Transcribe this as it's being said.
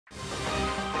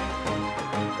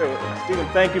Stephen,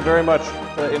 thank you very much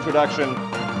for the introduction.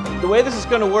 The way this is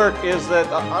going to work is that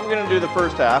I'm going to do the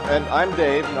first half, and I'm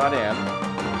Dave, not Ann.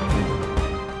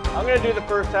 I'm going to do the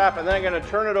first half, and then I'm going to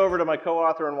turn it over to my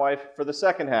co-author and wife for the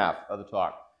second half of the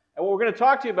talk. And what we're going to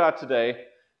talk to you about today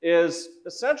is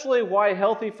essentially why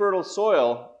healthy, fertile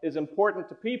soil is important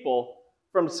to people,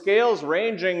 from scales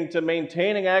ranging to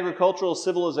maintaining agricultural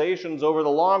civilizations over the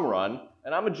long run.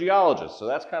 And I'm a geologist, so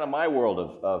that's kind of my world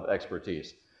of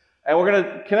expertise. And we're going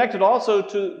to connect it also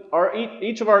to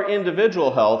each of our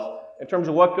individual health in terms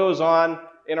of what goes on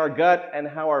in our gut and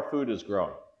how our food is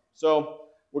grown. So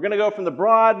we're going to go from the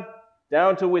broad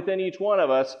down to within each one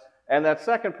of us, and that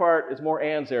second part is more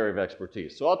Ann's area of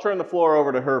expertise. So I'll turn the floor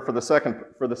over to her for the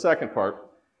second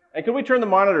part. And can we turn the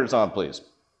monitors on, please?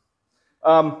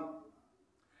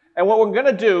 And what we're going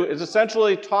to do is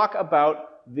essentially talk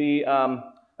about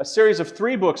a series of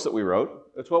 3 books that we wrote.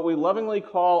 It's what we lovingly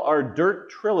call our Dirt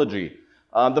Trilogy.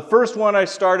 The first one I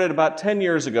started about 10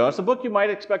 years ago. It's a book you might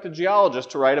expect a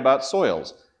geologist to write about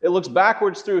soils. It looks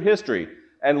backwards through history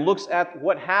and looks at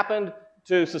what happened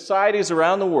to societies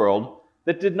around the world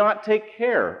that did not take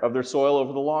care of their soil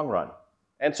over the long run.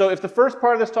 And so if the first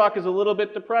part of this talk is a little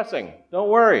bit depressing, don't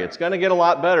worry, it's going to get a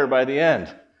lot better by the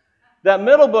end. That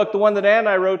middle book, the one that Ann and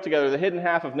I wrote together, The Hidden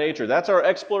Half of Nature, that's our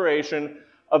exploration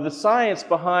of the science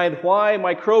behind why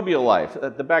microbial life,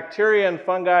 the bacteria and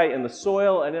fungi in the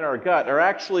soil and in our gut, are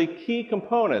actually key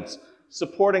components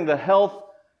supporting the health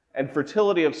and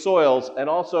fertility of soils and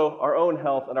also our own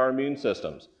health and our immune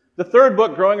systems. The third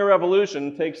book, Growing a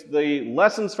Revolution, takes the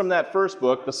lessons from that first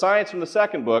book, the science from the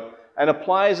second book, and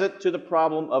applies it to the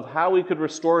problem of how we could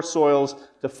restore soils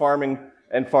to farming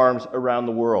and farms around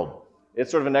the world.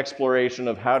 It's sort of an exploration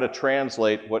of how to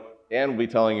translate what Ann will be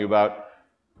telling you about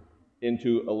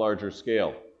into a larger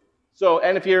scale. So,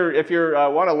 and if you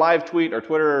want to live tweet, our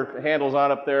Twitter handle's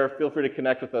on up there, feel free to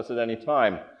connect with us at any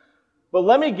time. But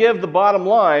let me give the bottom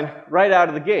line right out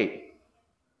of the gate.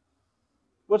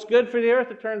 What's good for the earth,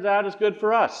 it turns out, is good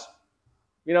for us.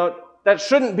 You know, that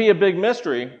shouldn't be a big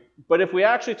mystery, but if we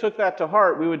actually took that to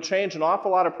heart, we would change an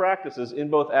awful lot of practices in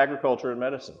both agriculture and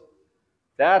medicine.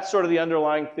 That's sort of the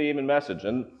underlying theme and message,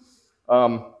 and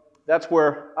that's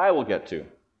where I will get to.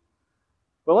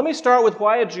 But let me start with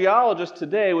why a geologist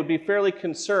today would be fairly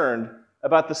concerned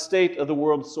about the state of the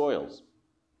world's soils.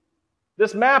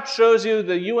 This map shows you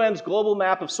the UN's global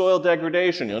map of soil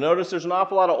degradation. You'll notice there's an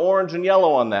awful lot of orange and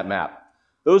yellow on that map.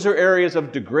 Those are areas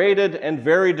of degraded and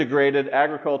very degraded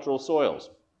agricultural soils.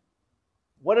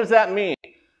 What does that mean?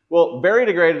 Well, very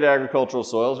degraded agricultural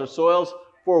soils are soils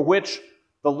for which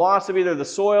the loss of either the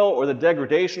soil or the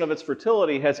degradation of its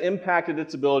fertility has impacted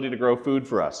its ability to grow food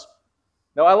for us.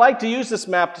 Now, I like to use this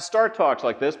map to start talks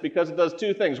like this because it does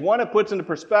 2 things. One, it puts into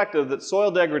perspective that soil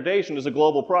degradation is a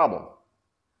global problem.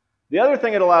 The other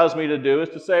thing it allows me to do is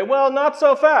to say, well, not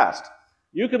so fast.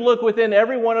 You could look within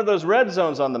every one of those red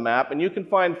zones on the map and you can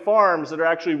find farms that are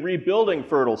actually rebuilding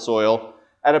fertile soil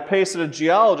at a pace that a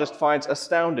geologist finds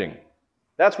astounding.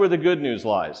 That's where the good news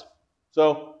lies.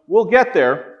 So we'll get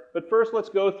there, but first let's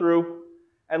go through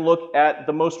and look at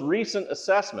the most recent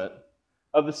assessment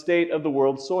of the state of the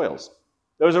world's soils.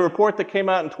 There was a report that came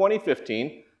out in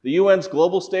 2015, the UN's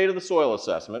Global State of the Soil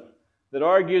Assessment, that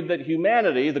argued that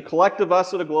humanity, the collective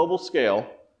us at a global scale,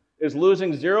 is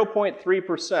losing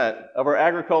 0.3% of our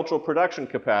agricultural production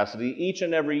capacity each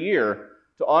and every year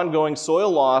to ongoing soil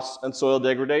loss and soil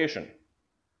degradation.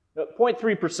 Now,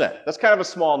 0.3%, that's kind of a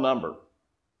small number.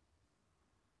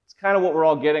 It's kind of what we're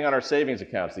all getting on our savings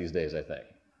accounts these days, I think.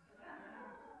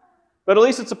 But at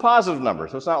least it's a positive number,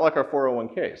 so it's not like our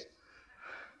 401ks.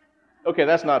 Okay,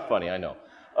 that's not funny, I know.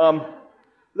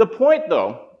 The point,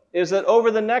 though, is that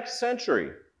over the next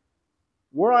century,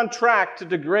 we're on track to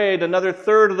degrade another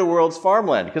third of the world's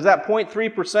farmland, because that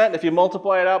 0.3%, if you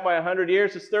multiply it out by 100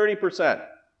 years, it's 30%.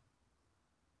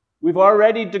 We've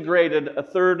already degraded a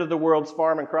third of the world's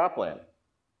farm and cropland.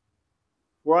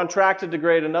 We're on track to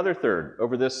degrade another third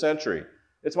over this century.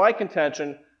 It's my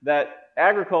contention that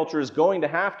agriculture is going to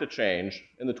have to change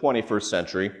in the 21st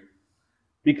century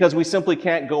because we simply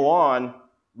can't go on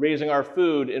raising our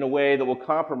food in a way that will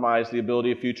compromise the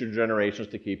ability of future generations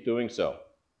to keep doing so.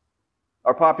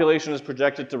 Our population is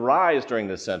projected to rise during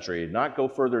this century, not go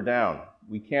further down.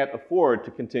 We can't afford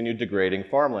to continue degrading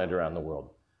farmland around the world.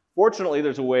 Fortunately,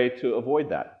 there's a way to avoid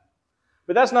that.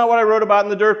 But that's not what I wrote about in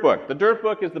the Dirt Book. The Dirt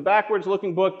Book is the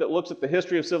backwards-looking book that looks at the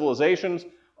history of civilizations,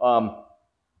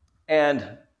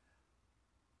 and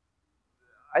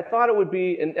I thought it would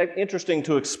be interesting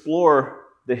to explore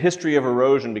the history of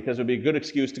erosion because it would be a good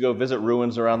excuse to go visit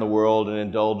ruins around the world and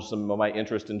indulge some of my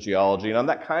interest in geology. And I'm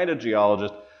that kind of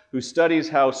geologist who studies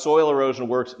how soil erosion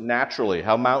works naturally,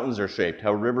 how mountains are shaped,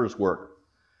 how rivers work.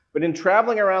 But in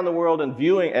traveling around the world and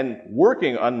viewing and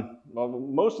working on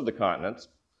most of the continents,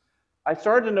 I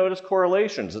started to notice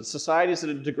correlations, that societies that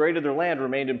had degraded their land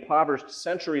remained impoverished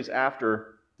centuries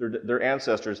after their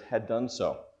ancestors had done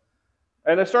so.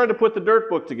 And I started to put the dirt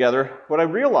book together. What I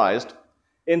realized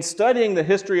in studying the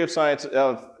history of science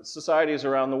of societies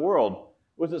around the world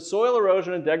was that soil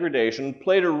erosion and degradation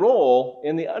played a role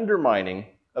in the undermining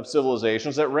of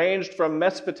civilizations that ranged from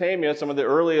Mesopotamia, some of the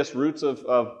earliest roots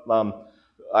of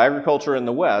agriculture in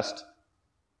the West,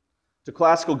 to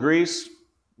classical Greece,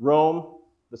 Rome,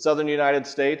 the southern United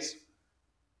States,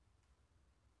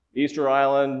 Easter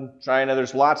Island, China.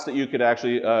 There's lots that you could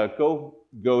actually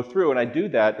go through, and I do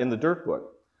that in the dirt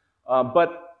book.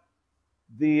 But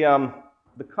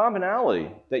the commonality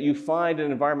that you find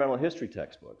in environmental history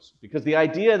textbooks, because the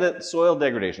idea that soil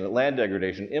degradation, that land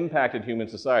degradation impacted human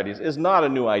societies is not a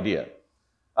new idea.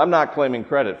 I'm not claiming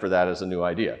credit for that as a new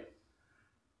idea.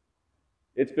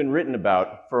 It's been written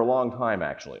about for a long time,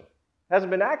 actually.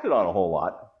 Hasn't been acted on a whole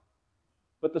lot,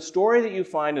 but the story that you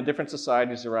find in different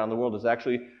societies around the world is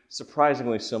actually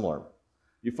surprisingly similar.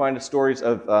 You find the stories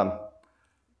of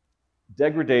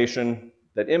degradation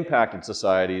that impacted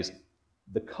societies.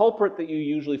 The culprit that you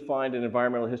usually find in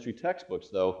environmental history textbooks,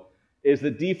 though, is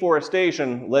that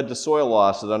deforestation led to soil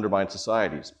loss that undermined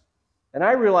societies. And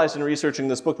I realized in researching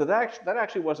this book that that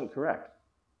actually wasn't correct.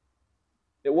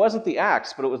 It wasn't the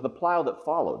axe, but it was the plow that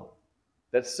followed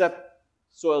that set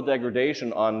soil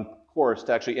degradation on course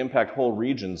to actually impact whole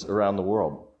regions around the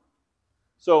world.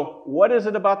 So what is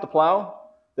it about the plow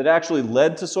that actually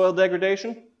led to soil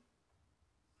degradation?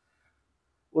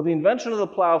 Well, the invention of the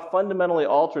plow fundamentally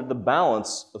altered the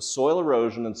balance of soil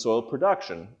erosion and soil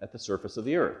production at the surface of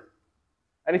the earth.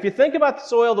 And if you think about the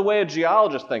soil the way a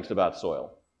geologist thinks about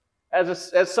soil,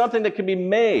 as something that can be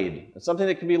made, as something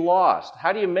that can be lost,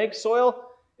 how do you make soil?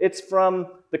 It's from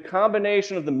the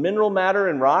combination of the mineral matter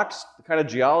in rocks, the kind of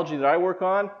geology that I work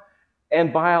on,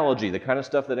 and biology, the kind of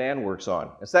stuff that Anne works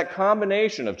on. It's that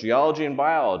combination of geology and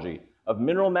biology, of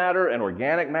mineral matter and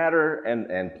organic matter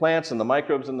and plants and the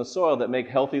microbes in the soil that make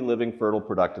healthy, living, fertile,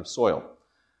 productive soil.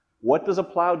 What does a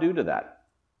plow do to that?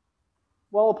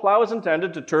 Well, a plow is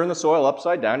intended to turn the soil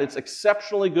upside down. It's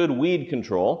exceptionally good weed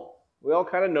control. We all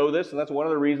kind of know this, and that's one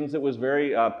of the reasons it was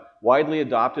very widely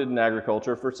adopted in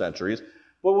agriculture for centuries.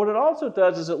 But what it also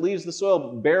does is it leaves the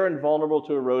soil bare and vulnerable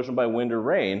to erosion by wind or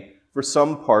rain for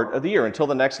some part of the year until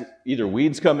the next either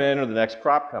weeds come in or the next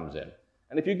crop comes in.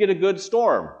 And if you get a good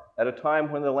storm at a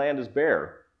time when the land is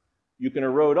bare, you can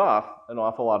erode off an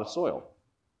awful lot of soil.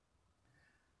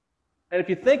 And if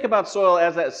you think about soil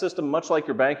as that system, much like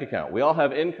your bank account, we all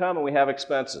have income and we have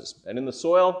expenses. And in the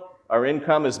soil, our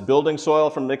income is building soil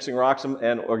from mixing rocks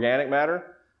and organic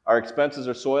matter. Our expenses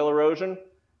are soil erosion.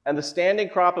 And the standing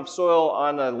crop of soil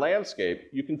on a landscape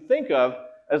you can think of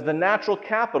as the natural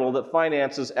capital that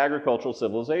finances agricultural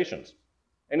civilizations.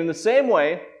 And in the same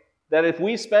way that if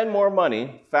we spend more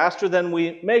money faster than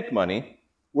we make money,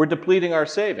 we're depleting our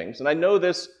savings. And I know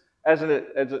this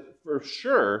for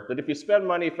sure, that if you spend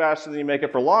money faster than you make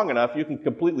it for long enough, you can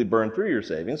completely burn through your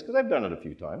savings, because I've done it a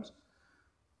few times.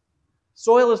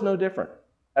 Soil is no different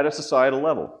at a societal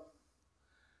level.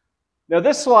 Now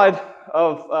this slide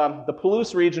of the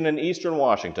Palouse region in eastern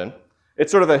Washington,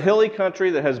 it's sort of a hilly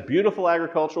country that has beautiful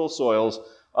agricultural soils,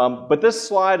 but this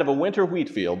slide of a winter wheat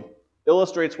field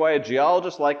illustrates why a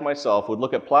geologist like myself would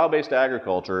look at plow-based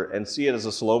agriculture and see it as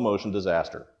a slow-motion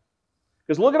disaster.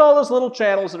 Because look at all those little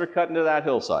channels that are cut into that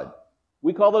hillside.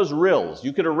 We call those rills.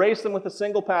 You could erase them with a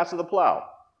single pass of the plow.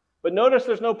 But notice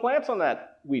there's no plants on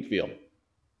that wheat field.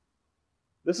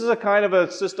 This is a kind of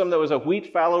a system that was a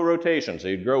wheat fallow rotation. So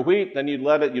you'd grow wheat, then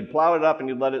you'd plow it up and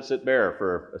you'd let it sit bare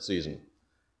for a season.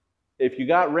 If you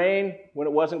got rain when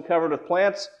it wasn't covered with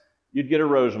plants, you'd get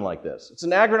erosion like this. It's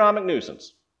an agronomic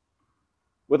nuisance.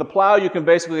 With a plow, you can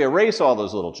basically erase all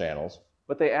those little channels,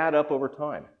 but they add up over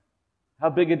time. How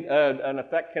big an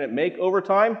effect can it make over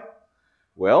time?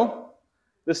 Well,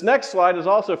 this next slide is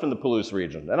also from the Palouse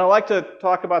region. And I like to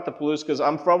talk about the Palouse because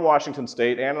I'm from Washington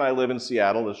State. Anne and I live in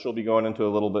Seattle, as she'll be going into a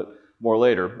little bit more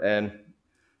later. And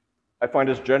I find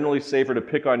it's generally safer to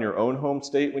pick on your own home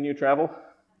state when you travel.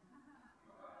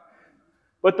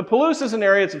 But the Palouse is an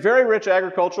area, it's very rich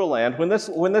agricultural land. When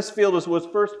this field was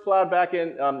first plowed back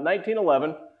in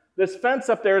 1911, this fence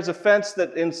up there is a fence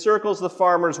that encircles the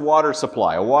farmer's water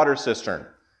supply, a water cistern.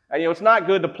 And it's not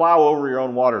good to plow over your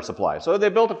own water supply. So they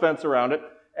built a fence around it,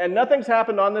 and nothing's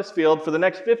happened on this field for the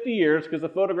next 50 years because the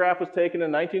photograph was taken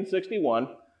in 1961.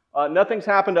 Nothing's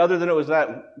happened other than it was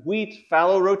that wheat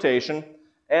fallow rotation,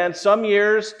 And some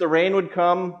years, the rain would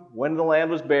come when the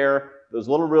land was bare. Those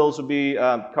little rills would be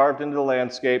carved into the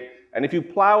landscape. And if you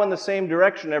plow in the same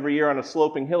direction every year on a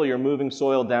sloping hill, you're moving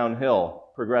soil downhill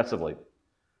progressively.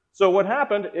 So what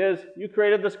happened is you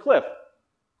created this cliff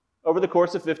over the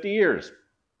course of 50 years.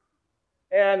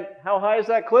 And how high is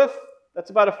that cliff?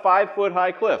 That's about a 5-foot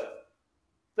high cliff.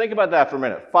 Think about that for a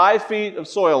minute. 5 feet of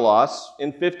soil loss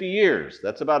in 50 years.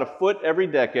 That's about a foot every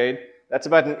decade. That's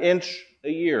about an inch a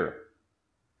year.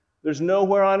 There's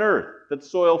nowhere on earth that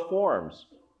soil forms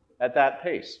at that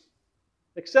pace,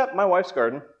 except my wife's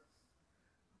garden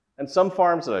and some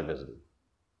farms that I visited.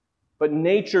 But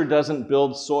nature doesn't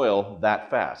build soil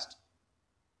that fast.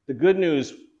 The good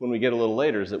news when we get a little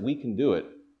later is that we can do it,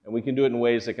 and we can do it in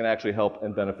ways that can actually help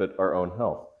and benefit our own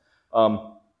health. But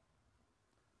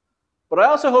I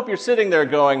also hope you're sitting there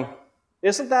going,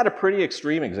 isn't that a pretty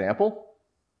extreme example?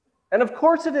 And of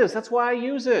course it is. That's why I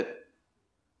use it.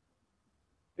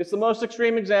 It's the most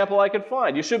extreme example I could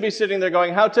find. You should be sitting there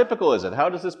going, how typical is it? How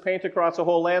does this paint across a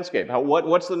whole landscape?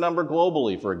 What's the number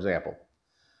globally, for example?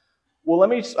 Well,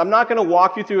 I'm not going to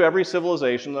walk you through every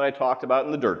civilization that I talked about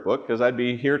in the dirt book, because I'd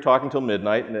be here talking till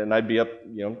midnight, and then I'd be up,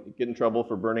 get in trouble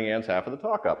for burning Ann's half of the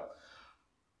talk up.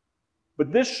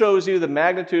 But this shows you the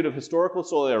magnitude of historical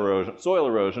soil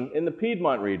erosion in the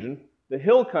Piedmont region, the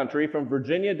hill country from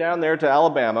Virginia down there to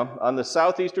Alabama on the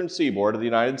southeastern seaboard of the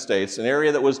United States, an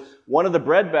area that was one of the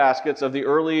breadbaskets of the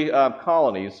early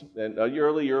colonies,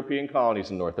 early European colonies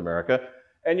in North America.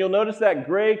 And you'll notice that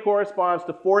gray corresponds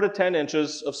to 4 to 10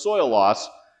 inches of soil loss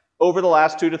over the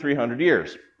last 200 to 300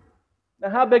 years. Now,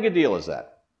 how big a deal is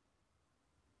that?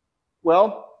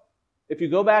 Well, if you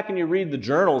go back and you read the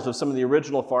journals of some of the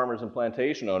original farmers and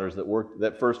plantation owners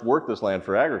that first worked this land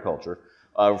for agriculture,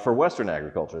 for Western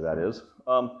agriculture, that is,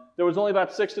 there was only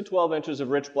about 6 to 12 inches of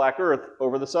rich black earth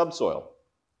over the subsoil.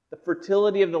 The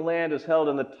fertility of the land is held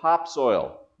in the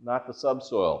topsoil, not the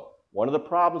subsoil. One of the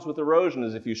problems with erosion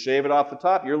is if you shave it off the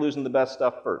top, you're losing the best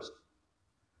stuff first.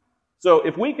 So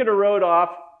if we could erode off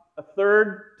a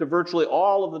third to virtually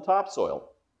all of the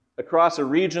topsoil across a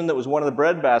region that was one of the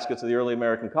breadbaskets of the early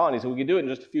American colonies, and we could do it in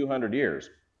just a few hundred years.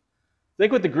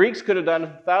 Think what the Greeks could have done in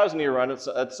a 1,000-year run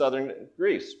at southern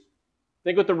Greece.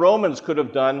 Think what the Romans could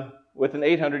have done with an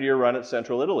 800-year run at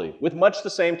central Italy, with much the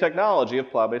same technology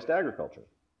of plow-based agriculture.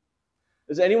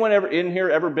 Has anyone in here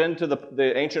ever been to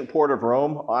the ancient port of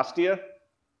Rome, Ostia?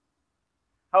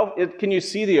 Can you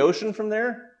see the ocean from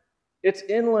there? It's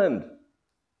inland.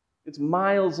 It's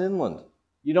miles inland.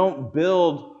 You don't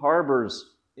build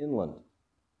harbors inland.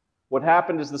 What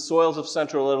happened is the soils of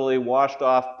central Italy washed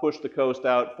off, pushed the coast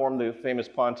out, formed the famous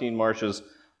Pontine marshes.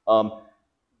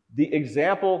 The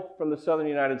example from the southern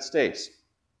United States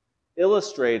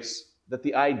illustrates that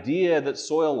the idea that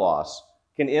soil loss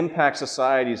can impact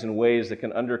societies in ways that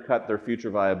can undercut their future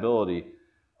viability,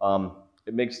 and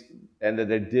that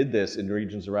they did this in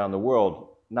regions around the world,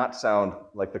 not sound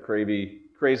like the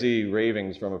crazy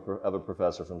ravings of a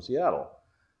professor from Seattle.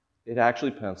 It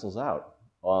actually pencils out,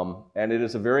 and it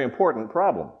is a very important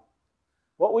problem.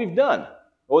 What we've done,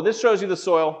 well, this shows you the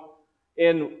soil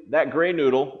in that gray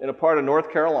noodle in a part of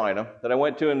North Carolina that I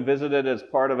went to and visited as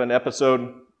part of an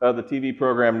episode of the TV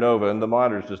program Nova, and the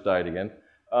monitors just died again.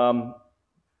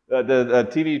 The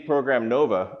TV program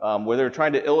Nova, where they're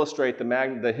trying to illustrate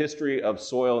the history of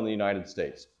soil in the United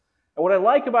States. And what I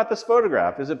like about this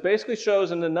photograph is it basically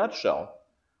shows in a nutshell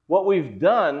what we've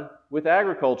done with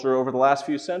agriculture over the last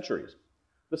few centuries.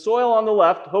 The soil on the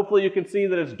left, hopefully you can see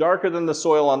that it's darker than the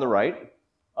soil on the right.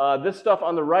 This stuff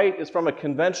on the right is from a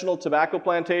conventional tobacco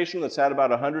plantation that's had about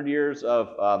 100 years of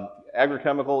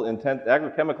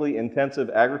agrochemically intensive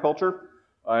agriculture,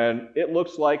 and it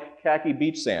looks like khaki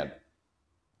beach sand.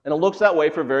 And it looks that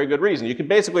way for a very good reason. You can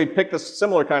basically pick this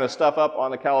similar kind of stuff up on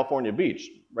the California beach,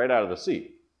 right out of the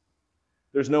sea.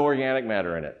 There's no organic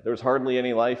matter in it. There's hardly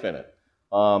any life in it.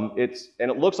 And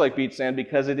it looks like beach sand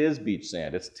because it is beach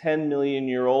sand. It's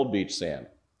 10-million-year-old beach sand.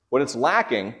 What it's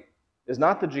lacking is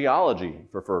not the geology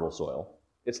for fertile soil.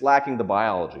 It's lacking the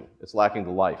biology. It's lacking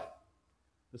the life.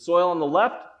 The soil on the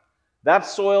left,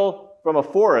 that's soil from a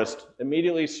forest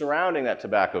immediately surrounding that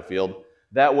tobacco field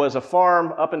that was a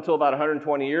farm up until about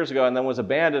 120 years ago and then was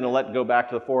abandoned and let go back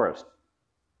to the forest.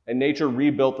 And nature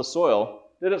rebuilt the soil.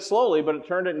 Did it slowly, but it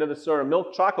turned it into this sort of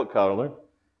milk chocolate color.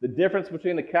 The difference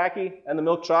between the khaki and the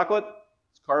milk chocolate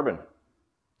is carbon,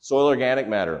 soil organic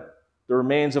matter, the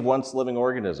remains of once living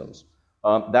organisms.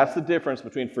 That's the difference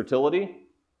between fertility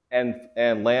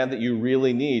and land that you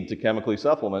really need to chemically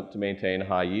supplement to maintain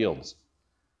high yields.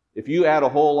 If you add a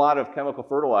whole lot of chemical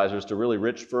fertilizers to really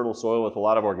rich, fertile soil with a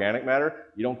lot of organic matter,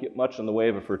 you don't get much in the way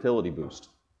of a fertility boost.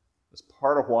 That's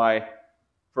part of why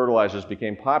fertilizers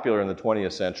became popular in the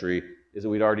 20th century is that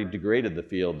we'd already degraded the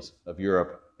fields of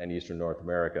Europe and Eastern North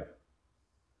America.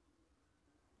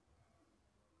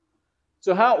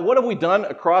 So what have we done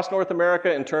across North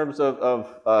America in terms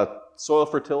of soil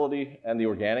fertility and the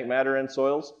organic matter in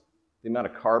soils, the amount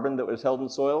of carbon that was held in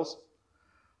soils?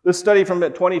 This study from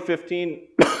 2015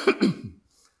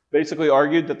 basically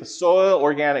argued that the soil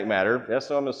organic matter,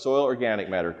 SOM is soil organic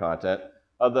matter content,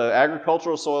 of the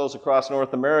agricultural soils across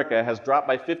North America has dropped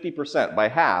by 50%, by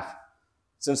half,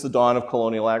 since the dawn of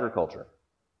colonial agriculture.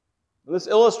 And this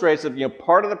illustrates that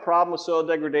part of the problem with soil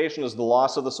degradation is the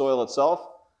loss of the soil itself.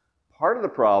 Part of the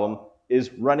problem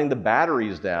is running the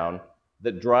batteries down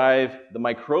that drive the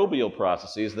microbial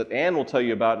processes that Anne will tell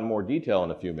you about in more detail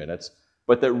in a few minutes,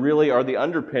 but that really are the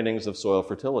underpinnings of soil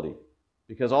fertility.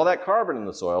 Because all that carbon in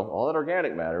the soil, all that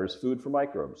organic matter, is food for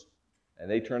microbes. And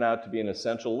they turn out to be an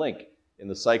essential link in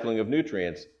the cycling of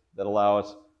nutrients that allow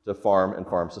us to farm and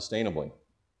farm sustainably.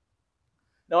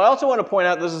 Now, I also want to point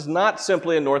out this is not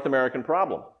simply a North American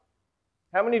problem.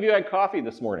 How many of you had coffee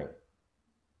this morning?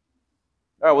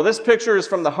 All right, well, this picture is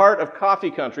from the heart of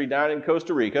coffee country down in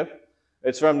Costa Rica.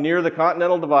 It's from near the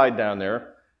Continental Divide down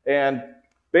there. And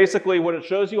basically what it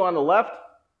shows you on the left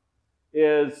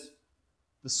is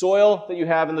the soil that you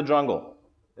have in the jungle,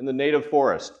 in the native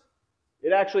forest.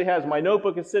 It actually has, my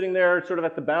notebook is sitting there sort of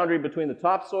at the boundary between the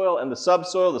topsoil and the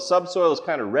subsoil. The subsoil is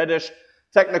kind of reddish.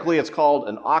 Technically, it's called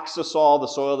an oxisol, the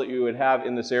soil that you would have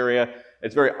in this area.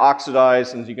 It's very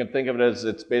oxidized, and you can think of it as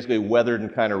it's basically weathered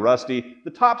and kind of rusty. The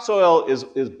topsoil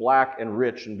is black and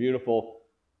rich and beautiful.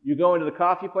 You go into the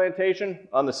coffee plantation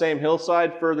on the same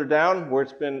hillside further down, where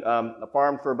it's been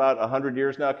farmed for about 100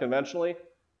 years now conventionally.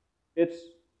 It's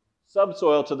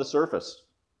subsoil to the surface.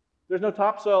 There's no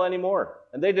topsoil anymore,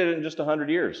 and they did it in just 100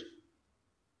 years.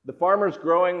 The farmers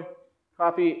growing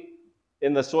coffee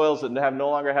in the soils that no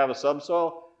longer have a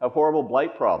subsoil have horrible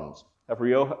blight problems, have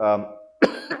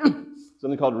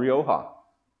something called Rioja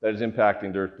that is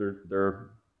impacting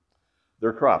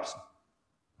their crops.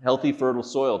 Healthy, fertile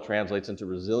soil translates into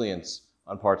resilience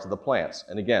on parts of the plants.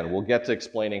 And again, we'll get to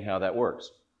explaining how that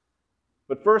works.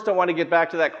 But first, I want to get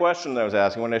back to that question that I was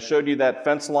asking. When I showed you that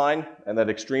fence line and that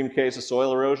extreme case of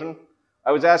soil erosion,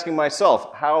 I was asking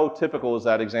myself, how typical is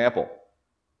that example?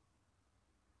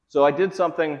 So I did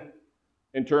something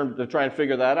in terms of trying to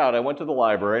figure that out. I went to the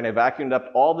library and I vacuumed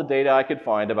up all the data I could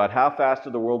find about how fast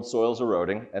are the world's soils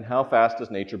eroding and how fast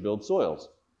does nature build soils.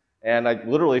 And I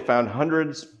literally found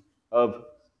hundreds of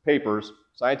papers,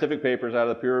 scientific papers out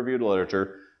of the peer-reviewed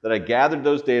literature that I gathered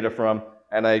those data from,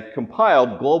 and I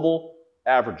compiled global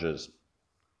averages.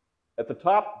 At the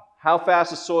top, how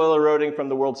fast is soil eroding from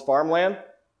the world's farmland?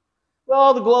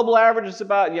 Well, the global average is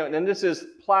about, and this is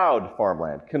plowed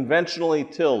farmland, conventionally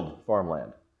tilled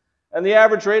farmland. And the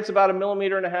average rate's about 1.5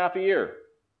 millimeters a year.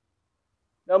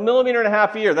 Now, 1.5 millimeters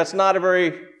a year, that's not a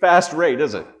very fast rate,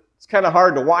 is it? It's kind of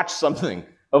hard to watch something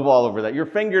evolve over that. Your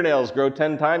fingernails grow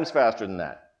 10 times faster than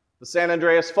that. The San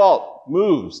Andreas Fault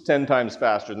moves 10 times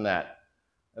faster than that.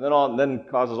 And then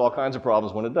causes all kinds of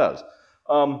problems when it does.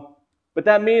 But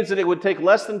that means that it would take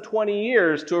less than 20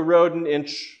 years to erode an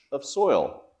inch of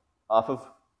soil off of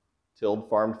tilled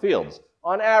farmed fields,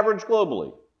 on average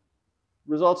globally.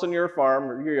 Results on your farm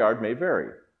or your yard may vary.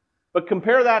 But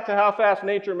compare that to how fast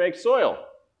nature makes soil.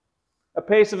 A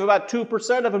pace of about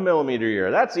 2% of 1 millimeter a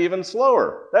year. That's even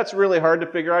slower. That's really hard to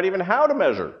figure out even how to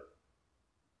measure.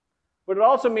 But it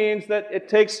also means that it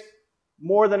takes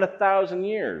more than 1,000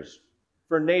 years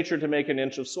for nature to make an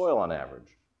inch of soil on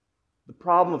average. The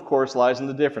problem, of course, lies in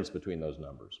the difference between those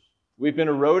numbers. We've been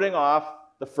eroding off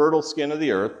the fertile skin of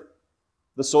the earth,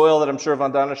 the soil that I'm sure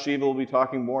Vandana Shiva will be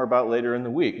talking more about later in the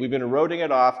week. We've been eroding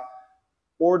it off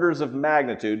orders of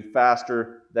magnitude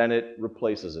faster than it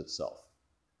replaces itself.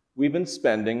 We've been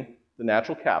spending the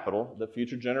natural capital that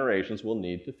future generations will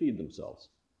need to feed themselves.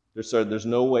 There's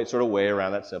no way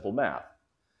around that simple math.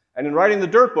 And in writing the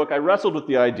Dirt Book, I wrestled with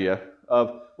the idea of,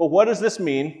 well, what does this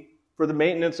mean for the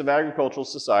maintenance of agricultural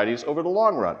societies over the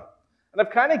long run? And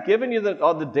I've kind of given you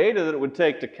the data that it would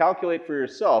take to calculate for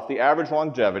yourself the average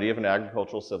longevity of an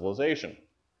agricultural civilization.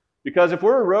 Because if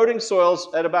we're eroding soils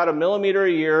at about 1 millimeter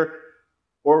a year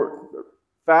or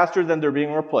faster than they're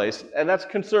being replaced, and that's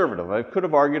conservative. I could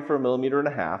have argued for 1.5 millimeters.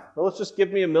 But let's just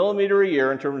give me 1 millimeter a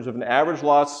year in terms of an average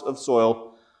loss of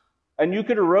soil, and you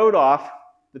could erode off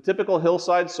the typical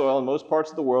hillside soil in most parts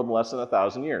of the world in less than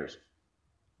 1,000 years.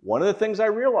 One of the things I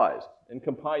realized in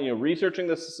researching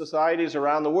the societies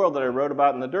around the world that I wrote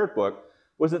about in the Dirt Book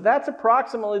was that that's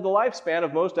approximately the lifespan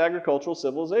of most agricultural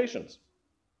civilizations.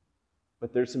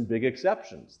 But there's some big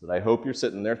exceptions that I hope you're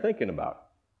sitting there thinking about.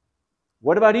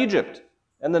 What about Egypt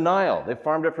And the Nile, they've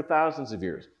farmed it for thousands of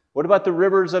years. What about the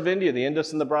rivers of India, the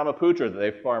Indus and the Brahmaputra, that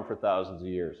they've farmed for thousands of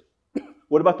years?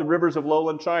 What about the rivers of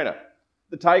lowland China,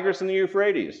 the Tigris and the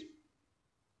Euphrates?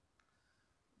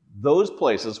 Those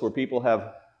places where people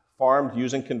have farmed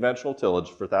using conventional tillage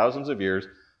for thousands of years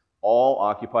all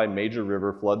occupy major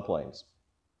river floodplains.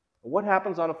 What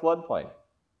happens on a floodplain?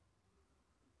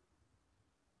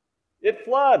 It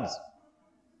floods.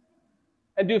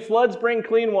 And do floods bring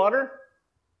clean water?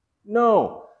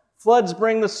 No. Floods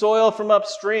bring the soil from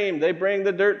upstream. They bring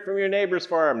the dirt from your neighbor's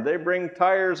farm. They bring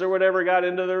tires or whatever got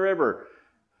into the river.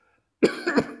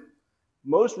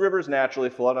 Most rivers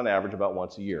naturally flood on average about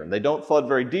once a year. And they don't flood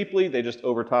very deeply. They just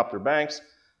overtop their banks.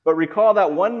 But recall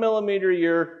that 1 millimeter a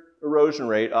year erosion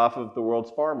rate off of the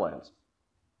world's farmlands.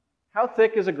 How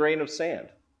thick is a grain of sand?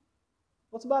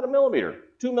 Well, it's about 1 millimeter.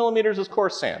 2 millimeters is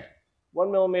coarse sand.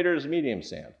 1 millimeter is medium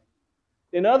sand.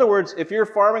 In other words, if you're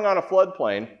farming on a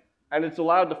floodplain and it's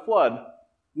allowed to flood,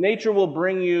 nature will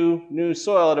bring you new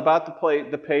soil at about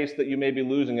the pace that you may be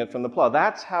losing it from the plow.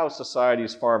 That's how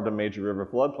societies farmed on major river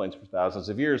floodplains for thousands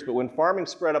of years. But when farming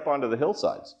spread up onto the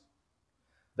hillsides,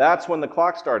 that's when the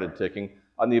clock started ticking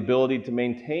on the ability to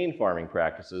maintain farming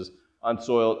practices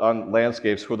on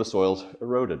landscapes where the soil's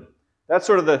eroded. That's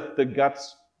sort of the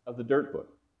guts of the dirt book.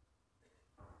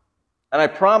 And I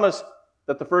promise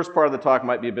that the first part of the talk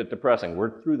might be a bit depressing.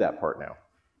 We're through that part now.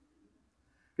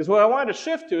 Because what I wanted to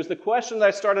shift to is the question that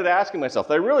I started asking myself,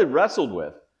 that I really wrestled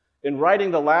with in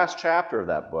writing the last chapter of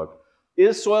that book.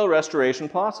 Is soil restoration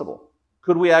possible?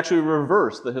 Could we actually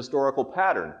reverse the historical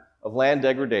pattern of land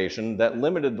degradation that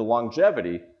limited the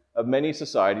longevity of many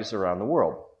societies around the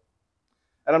world?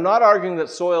 And I'm not arguing that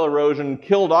soil erosion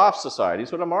killed off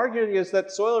societies. What I'm arguing is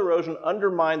that soil erosion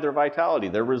undermined their vitality,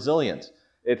 their resilience.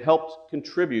 It helped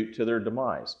contribute to their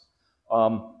demise.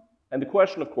 And the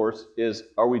question, of course, is,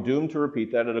 are we doomed to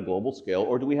repeat that at a global scale,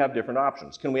 or do we have different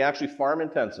options? Can we actually farm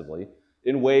intensively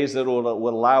in ways that will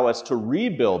allow us to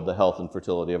rebuild the health and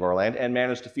fertility of our land and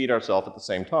manage to feed ourselves at the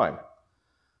same time?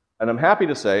 And I'm happy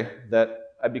to say that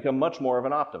I've become much more of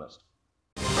an optimist.